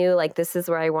 And I knew like this is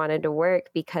where I wanted to work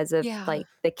because of like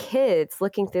the kids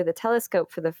looking through the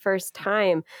telescope for the first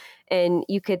time. And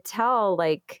you could tell,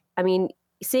 like, I mean,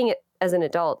 seeing it as an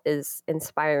adult is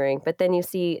inspiring. But then you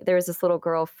see there was this little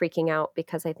girl freaking out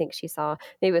because I think she saw,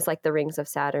 maybe it was like the rings of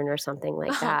Saturn or something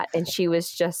like that. And she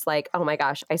was just like, oh my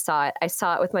gosh, I saw it. I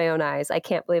saw it with my own eyes. I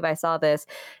can't believe I saw this.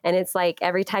 And it's like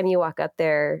every time you walk up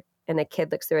there and a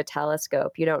kid looks through a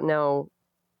telescope, you don't know,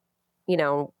 you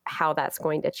know, how that's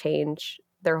going to change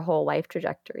their whole life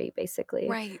trajectory, basically.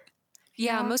 Right.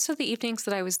 Yeah. Most of the evenings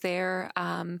that I was there,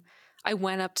 I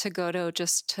went up to Godo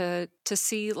just to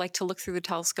see, like, to look through the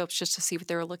telescopes, just to see what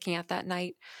they were looking at that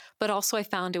night. But also I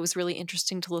found it was really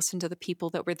interesting to listen to the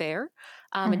people that were there,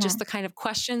 and just the kind of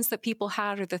questions that people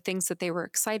had or the things that they were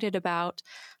excited about.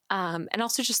 And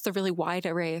also just the really wide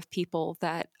array of people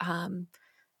that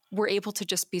were able to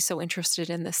just be so interested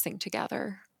in this thing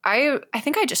together. I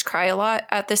think I just cry a lot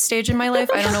at this stage in my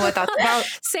life. I don't know what that's about.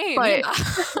 Same. But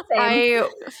Yeah.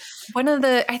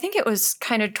 I think it was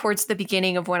kind of towards the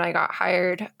beginning of when I got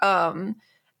hired. And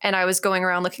I was going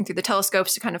around looking through the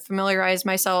telescopes to kind of familiarize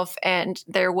myself. And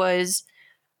there was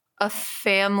a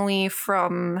family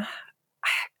from,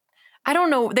 I don't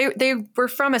know, they were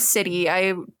from a city.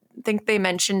 I think they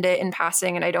mentioned it in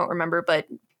passing and I don't remember, but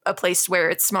a place where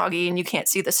it's smoggy and you can't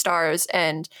see the stars.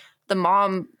 And the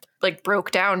mom like broke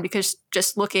down because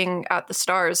just looking at the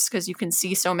stars, because you can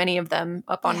see so many of them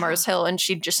up on Mars Hill, and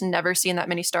she'd just never seen that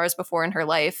many stars before in her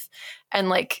life. And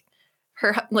like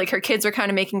her kids were kind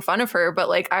of making fun of her, but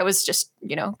like I was just,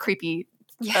 you know, creepy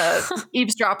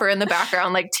eavesdropper in the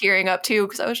background, like tearing up too,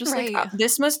 because I was just like,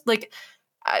 this must like,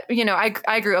 you know,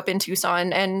 I grew up in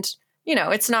Tucson, and you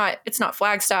know, it's not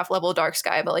Flagstaff level dark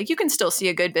sky, but like you can still see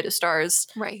a good bit of stars.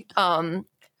 Right.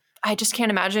 I just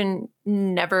can't imagine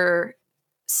never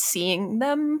seeing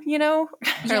them, you know,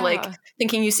 or like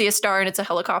thinking you see a star and it's a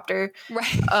helicopter.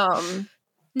 Right.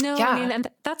 No, I mean, and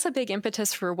that's a big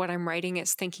impetus for what I'm writing,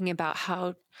 is thinking about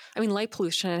how, I mean, light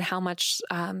pollution and how much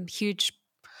huge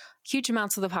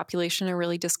amounts of the population are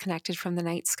really disconnected from the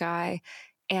night sky,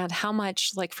 and how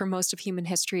much, like, for most of human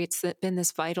history, it's been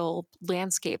this vital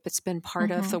landscape. It's been part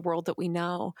of the world that we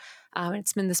know.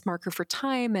 It's been this marker for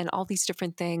time and all these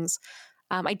different things.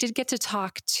 I did get to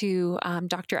talk to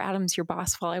Dr. Adams, your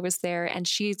boss, while I was there, and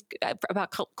she's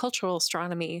about cultural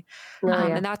astronomy. Oh,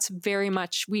 yeah. And that's very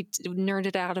much, we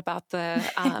nerded out about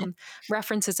the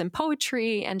references in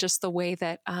poetry and just the way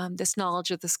that this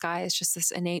knowledge of the sky is just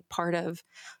this innate part of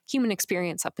human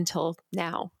experience up until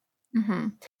now. Mm-hmm.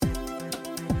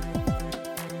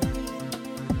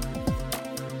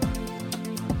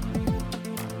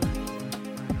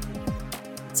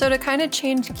 So to kind of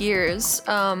change gears,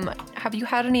 have you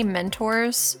had any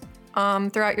mentors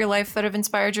throughout your life that have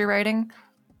inspired your writing?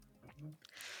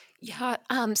 Yeah.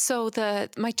 So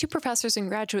my two professors in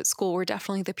graduate school were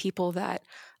definitely the people that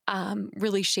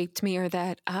really shaped me, or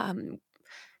that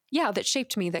that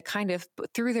shaped me, that kind of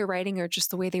through their writing or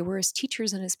just the way they were as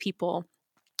teachers and as people.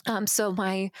 So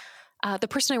the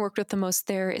person I worked with the most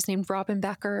there is named Robin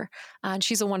Becker, and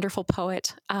she's a wonderful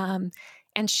poet.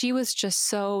 And she was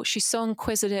just she's so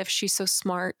inquisitive. She's so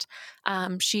smart.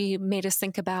 She made us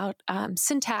think about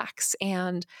syntax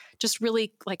and just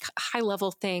really like high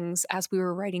level things as we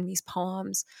were writing these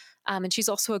poems. And she's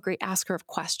also a great asker of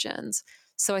questions.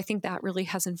 So I think that really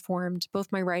has informed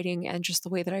both my writing and just the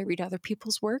way that I read other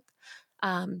people's work.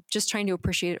 Just trying to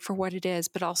appreciate it for what it is,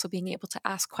 but also being able to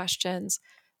ask questions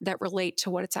that relate to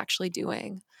what it's actually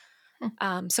doing.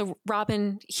 So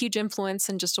Robin, huge influence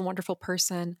and just a wonderful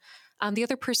person. The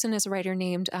other person is a writer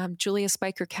named Julia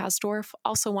Spiker Kasdorf,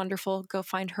 also wonderful. Go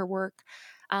find her work.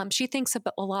 She thinks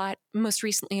a lot, most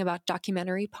recently, about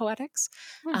documentary poetics.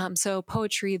 So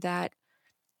poetry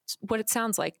what it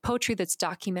sounds like, poetry that's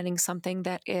documenting something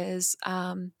that is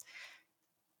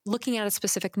looking at a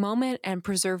specific moment and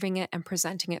preserving it and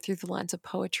presenting it through the lens of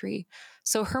poetry.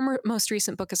 So her most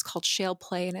recent book is called Shale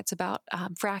Play, and it's about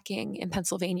fracking in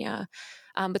Pennsylvania.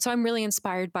 But so I'm really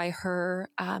inspired by her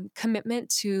commitment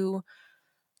to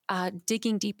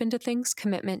digging deep into things,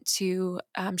 commitment to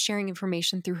sharing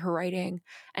information through her writing,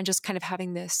 and just kind of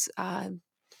having this,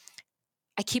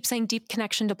 I keep saying deep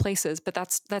connection to places, but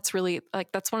that's really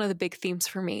like, that's one of the big themes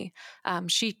for me.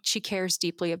 She cares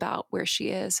deeply about where she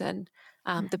is and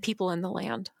the people in the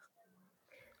land.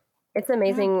 It's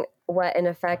amazing what, in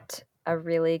effect, a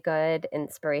really good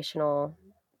inspirational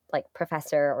like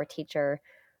professor or teacher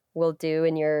will do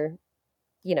in your,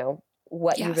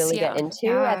 what you really get into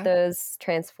at those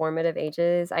transformative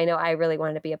ages. I know I really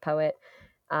wanted to be a poet,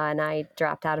 and I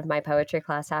dropped out of my poetry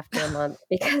class after a month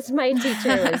because my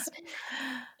teacher was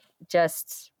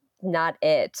just not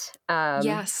it.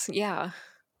 Yes. Yeah.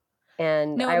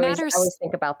 And No, I always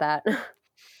think about that.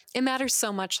 It matters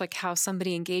so much, like how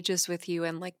somebody engages with you,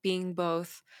 and like being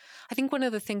both. I think one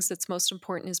of the things that's most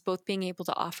important is both being able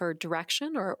to offer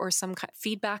direction or some kind of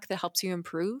feedback that helps you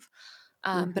improve,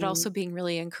 but also being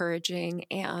really encouraging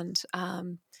and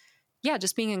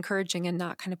just being encouraging and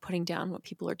not kind of putting down what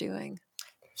people are doing.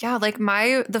 Yeah, like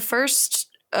the first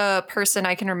person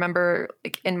I can remember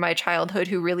like in my childhood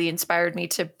who really inspired me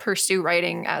to pursue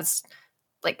writing as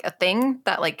like a thing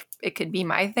that like it could be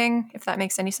my thing, if that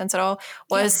makes any sense at all,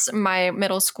 was my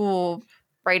middle school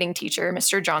writing teacher,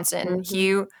 Mr. Johnson.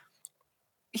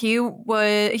 He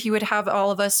would have all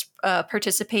of us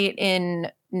participate in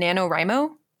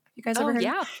NaNoWriMo. You guys ever heard?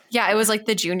 Yeah, it was like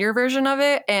the junior version of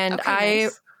it. And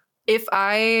nice. If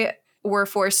I were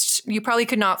forced, you probably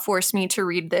could not force me to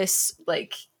read this,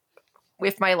 like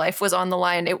if my life was on the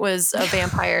line. It was a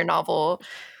vampire novel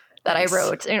that I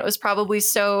wrote, and it was probably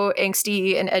so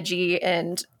angsty and edgy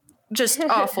and just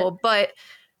awful.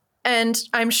 And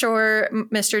I'm sure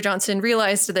Mr. Johnson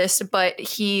realized this, but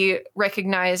he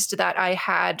recognized that I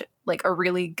had like a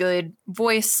really good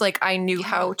voice. Like I knew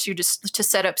how to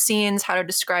set up scenes, how to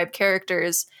describe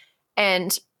characters.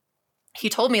 And he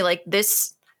told me like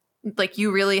this, like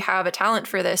you really have a talent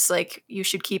for this. Like you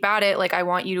should keep at it. Like I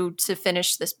want you to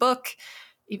finish this book.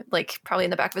 Even, like probably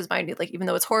in the back of his mind, like even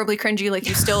though it's horribly cringy, like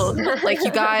you still like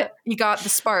you got the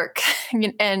spark.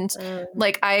 And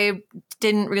like I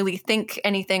didn't really think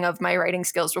anything of my writing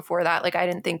skills before that. Like I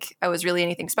didn't think I was really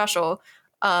anything special.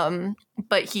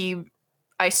 But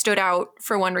I stood out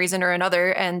for one reason or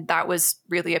another, and that was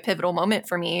really a pivotal moment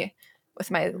for me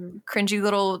with my cringy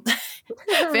little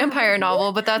vampire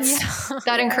novel. But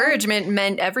that encouragement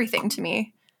meant everything to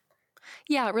me.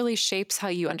 Yeah, it really shapes how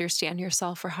you understand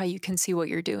yourself or how you can see what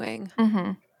you're doing.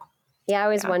 Mm-hmm. Yeah, I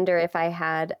always wonder if I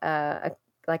had a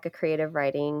creative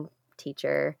writing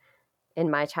teacher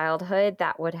in my childhood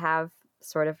that would have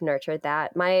sort of nurtured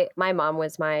that. My mom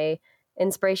was my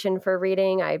inspiration for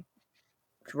reading. I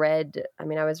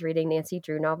was reading Nancy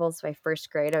Drew novels by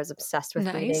first grade. I was obsessed with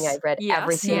reading. I read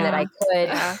everything that I could.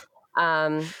 Yeah.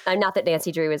 Not that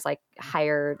Nancy Drew was like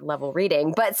higher level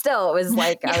reading, but still it was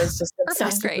like I was just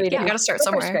obsessed with reading. You got to start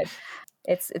somewhere.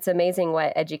 It's amazing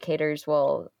what educators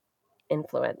will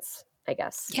influence, I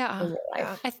guess, Yeah. in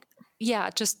your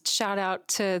life. Just shout out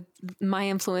to my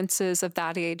influences of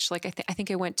that age. Like I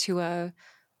think I went to a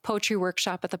poetry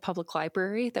workshop at the public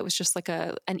library that was just like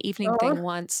an evening thing Oh,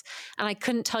 once. And I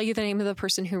couldn't tell you the name of the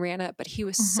person who ran it, but he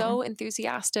was Mhm. so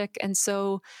enthusiastic and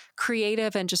so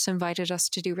creative and just invited us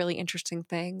to do really interesting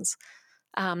things.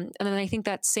 And then I think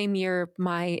that same year,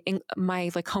 my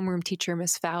like homeroom teacher,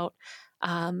 Miss Fout,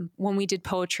 when we did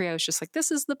poetry, I was just like, this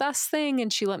is the best thing.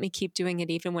 And she let me keep doing it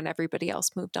even when everybody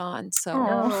else moved on. So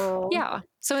Aw. yeah.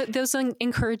 So those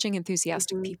encouraging,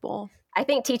 enthusiastic Mhm. people. I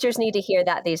think teachers need to hear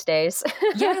that these days.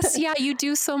 Yes. Yeah. You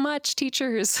do so much,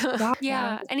 teachers. Yeah.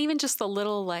 Yeah. And even just the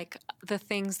little, like the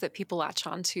things that people latch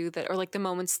onto that, or like the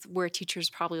moments where teachers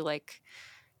probably like,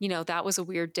 that was a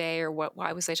weird day, or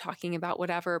why was I talking about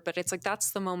whatever? But it's like,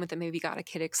 that's the moment that maybe got a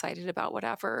kid excited about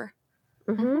whatever.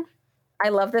 Hmm. I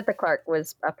love that the Clark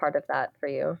was a part of that for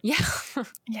you. Yeah.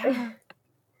 Yeah.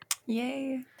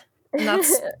 Yay. And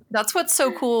that's what's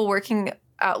so cool working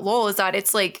at Lowell is that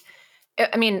it's like,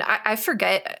 I mean, I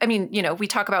forget. I mean, we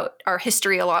talk about our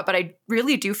history a lot, but I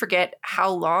really do forget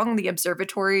how long the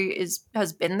observatory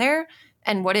has been there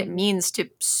and what it means to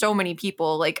so many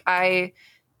people. Like I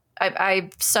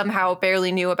somehow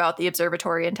barely knew about the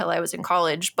observatory until I was in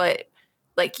college, but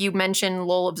like you mention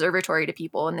Lowell Observatory to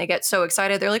people and they get so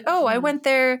excited. They're like, "Oh, I went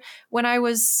there when I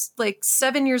was like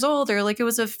 7 years old," or like it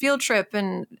was a field trip,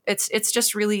 and it's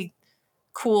just really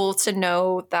cool to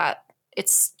know that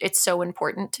it's so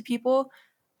important to people.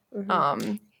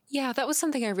 Mhm. Yeah, that was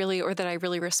something that I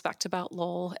really respect about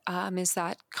Lowell, is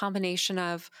that combination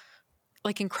of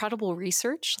like incredible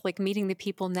research, like meeting the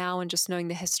people now and just knowing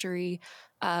the history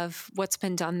of what's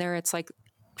been done there. It's like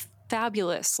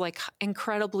fabulous, like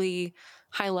incredibly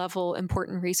high level,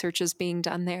 important research is being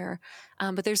done there.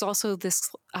 But there's also this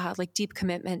like deep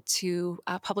commitment to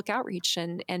public outreach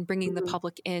and bringing the Mhm.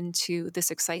 public into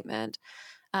this excitement.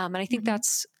 And I think Mhm.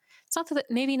 it's not that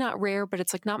maybe not rare, but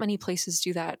it's like not many places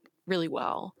do that really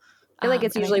well. I feel like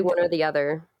it's And I usually think that, one or the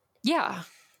other. yeah,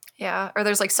 Yeah, or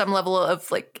there's like some level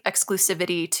of like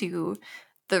exclusivity to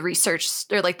the research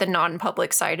or like the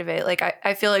non-public side of it. Like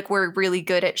I feel like we're really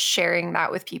good at sharing that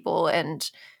with people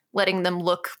and letting them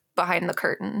look behind the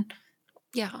curtain.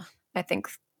 yeah. I think,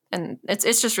 and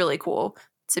it's just really cool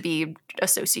to be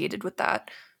associated with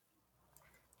that.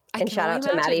 I And can shout only out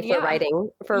to imagine. Maddie for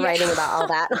Yeah. Yeah. writing about all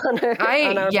that on our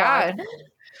blog. Yeah,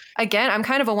 again, I'm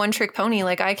kind of a one-trick pony.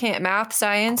 Like I can't math,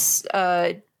 science,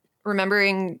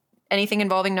 remembering anything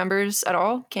involving numbers at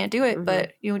all. Can't do it. Mhm.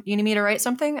 But you need me to write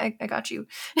something? I got you.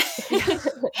 Yeah.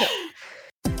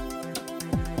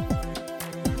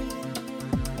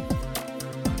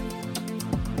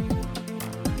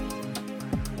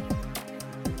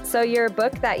 So your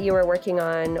book that you were working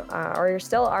on, or you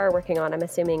still are working on, I'm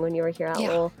assuming, when you were here at Yeah.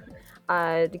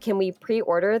 Lowell, can we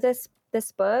pre-order this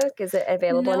book? Is it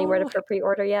available anywhere No, for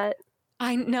pre-order yet?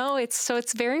 I know it's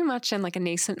very much in like a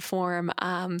nascent form.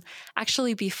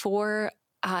 Actually, before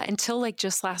until like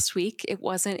just last week, it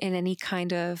wasn't in any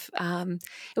kind of. It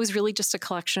was really just a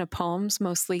collection of poems,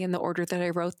 mostly in the order that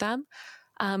I wrote them.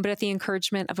 But at the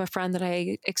encouragement of a friend that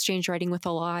I exchange writing with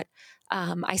a lot,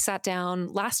 I sat down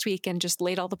last week and just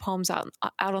laid all the poems out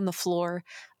on the floor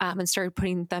and started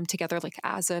putting them together like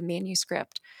as a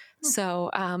manuscript.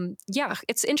 So yeah,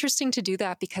 it's interesting to do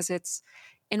that because it's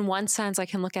in one sense I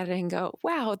can look at it and go,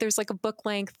 wow, there's like a book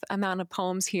length amount of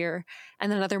poems here,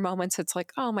 and then other moments it's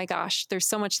like, oh my gosh, there's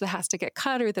so much that has to get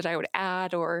cut or that I would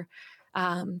add or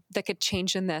that could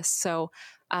change in this. So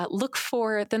look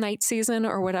for the night season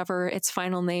or whatever its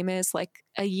final name is, like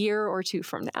a year or two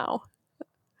from now.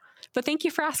 But thank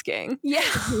you for asking. Yeah.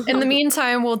 In the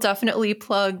meantime, we'll definitely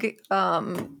plug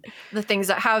the things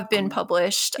that have been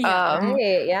published. Yeah.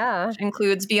 Right, yeah. Which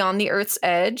includes Beyond the Earth's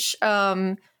Edge.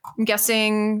 I'm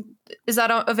guessing, is that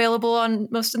available on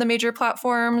most of the major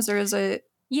platforms, or is it?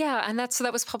 Yeah, and that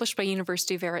was published by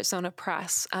University of Arizona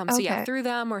Press. So yeah, Okay. through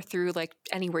them or through like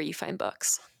anywhere you find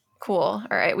books. Cool. All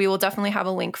right. We will definitely have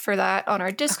a link for that on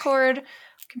our Discord.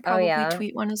 We can Oh, probably yeah.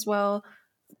 tweet one as well.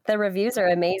 The reviews are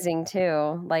amazing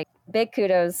too. Like, big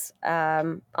kudos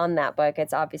on that book.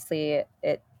 It's obviously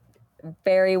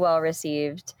very well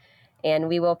received, and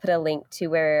we will put a link to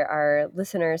where our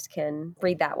listeners can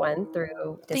read that one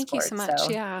through Discord. Thank you so much. So,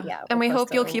 Yeah. And we we'll hope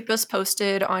post a you'll link. keep us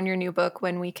posted on your new book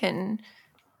when we can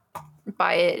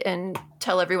buy it and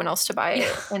tell everyone else to buy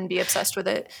it and be obsessed with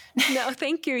it. No,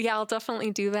 thank you. Yeah, I'll definitely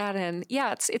do that. And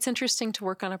yeah, it's interesting to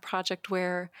work on a project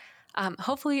where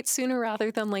hopefully it's sooner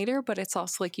rather than later, but it's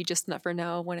also like you just never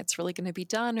know when it's really going to be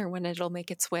done or when it'll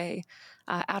make its way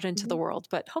out into the world,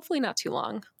 but hopefully not too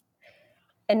long.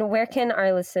 And where can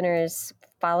our listeners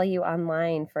follow you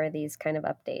online for these kind of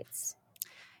updates?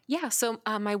 Yeah, so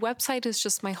my website is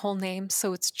just my whole name.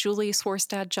 So it's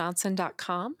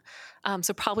julieswarstadjohnson.com.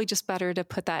 So probably just better to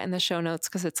put that in the show notes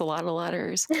because it's a lot of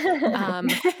letters.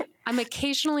 I'm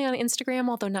occasionally on Instagram,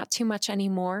 although not too much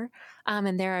anymore.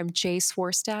 And there I'm J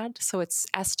Swarstad. So it's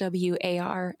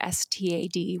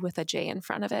SWARSTAD with a J in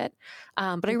front of it.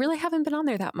 But I really haven't been on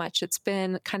there that much. It's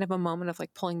been kind of a moment of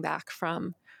like pulling back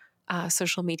from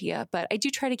social media. But I do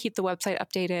try to keep the website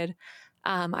updated.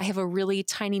 I have a really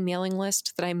tiny mailing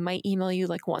list that I might email you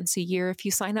like once a year if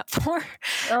you sign up for.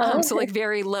 So like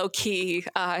very low key.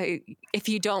 If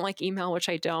you don't like email, which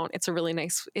I don't, it's a really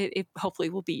nice, it hopefully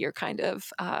will be your kind of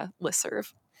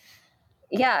listserv.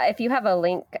 Yeah, if you have a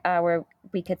link where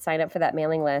we could sign up for that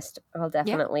mailing list, I'll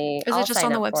definitely. Is it just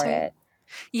on the website?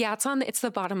 Yeah, it's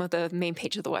the bottom of the main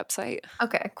page of the website.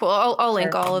 Okay, cool. I'll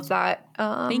link all of that.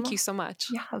 Thank you so much.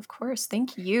 Yeah, of course.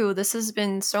 Thank you. This has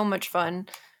been so much fun.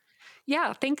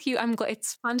 Yeah, thank you. I'm glad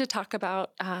it's fun to talk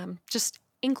about just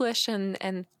English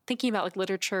and thinking about like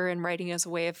literature and writing as a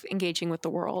way of engaging with the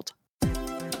world.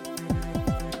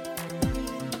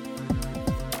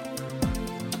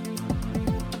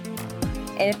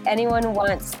 And if anyone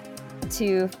wants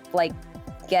to like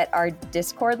get our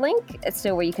Discord link,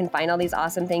 so where you can find all these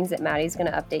awesome things that Maddie's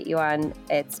going to update you on,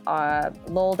 it's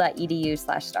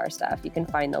lol.edu/starstuff. You can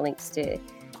find the links to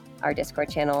our Discord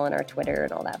channel and our Twitter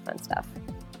and all that fun stuff.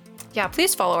 Yeah,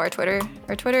 please follow our Twitter.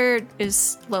 Our Twitter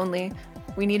is lonely.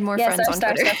 We need more friends on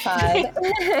Twitter.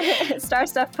 Star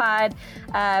Stuff Pod.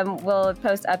 We'll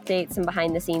post updates and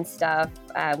behind the scenes stuff.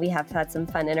 We have had some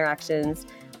fun interactions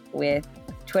with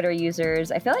Twitter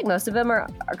users. I feel like most of them are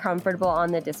comfortable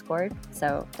on the Discord,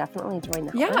 so definitely join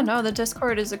that. Yeah, no, the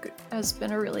Discord has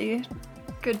been a really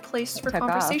good place for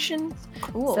conversation.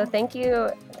 Cool. So thank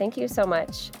you so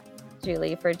much,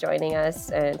 Julie, for joining us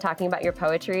and talking about your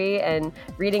poetry and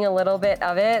reading a little bit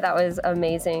of it. That was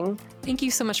amazing. Thank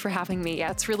you so much for having me.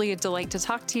 Yeah, it's really a delight to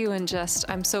talk to you, and just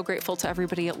I'm so grateful to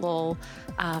everybody at Lowell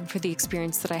for the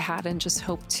experience that I had, and just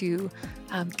hope to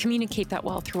communicate that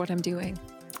well through what I'm doing.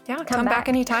 Yeah, come back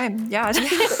anytime. Yeah.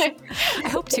 I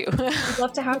hope to. We'd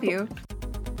love to have you.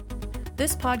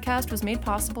 This podcast was made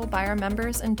possible by our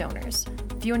members and donors.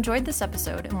 If you enjoyed this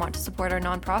episode and want to support our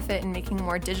nonprofit in making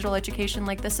more digital education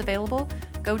like this available,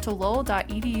 go to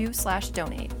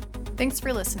lowell.edu/donate. Thanks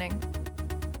for listening.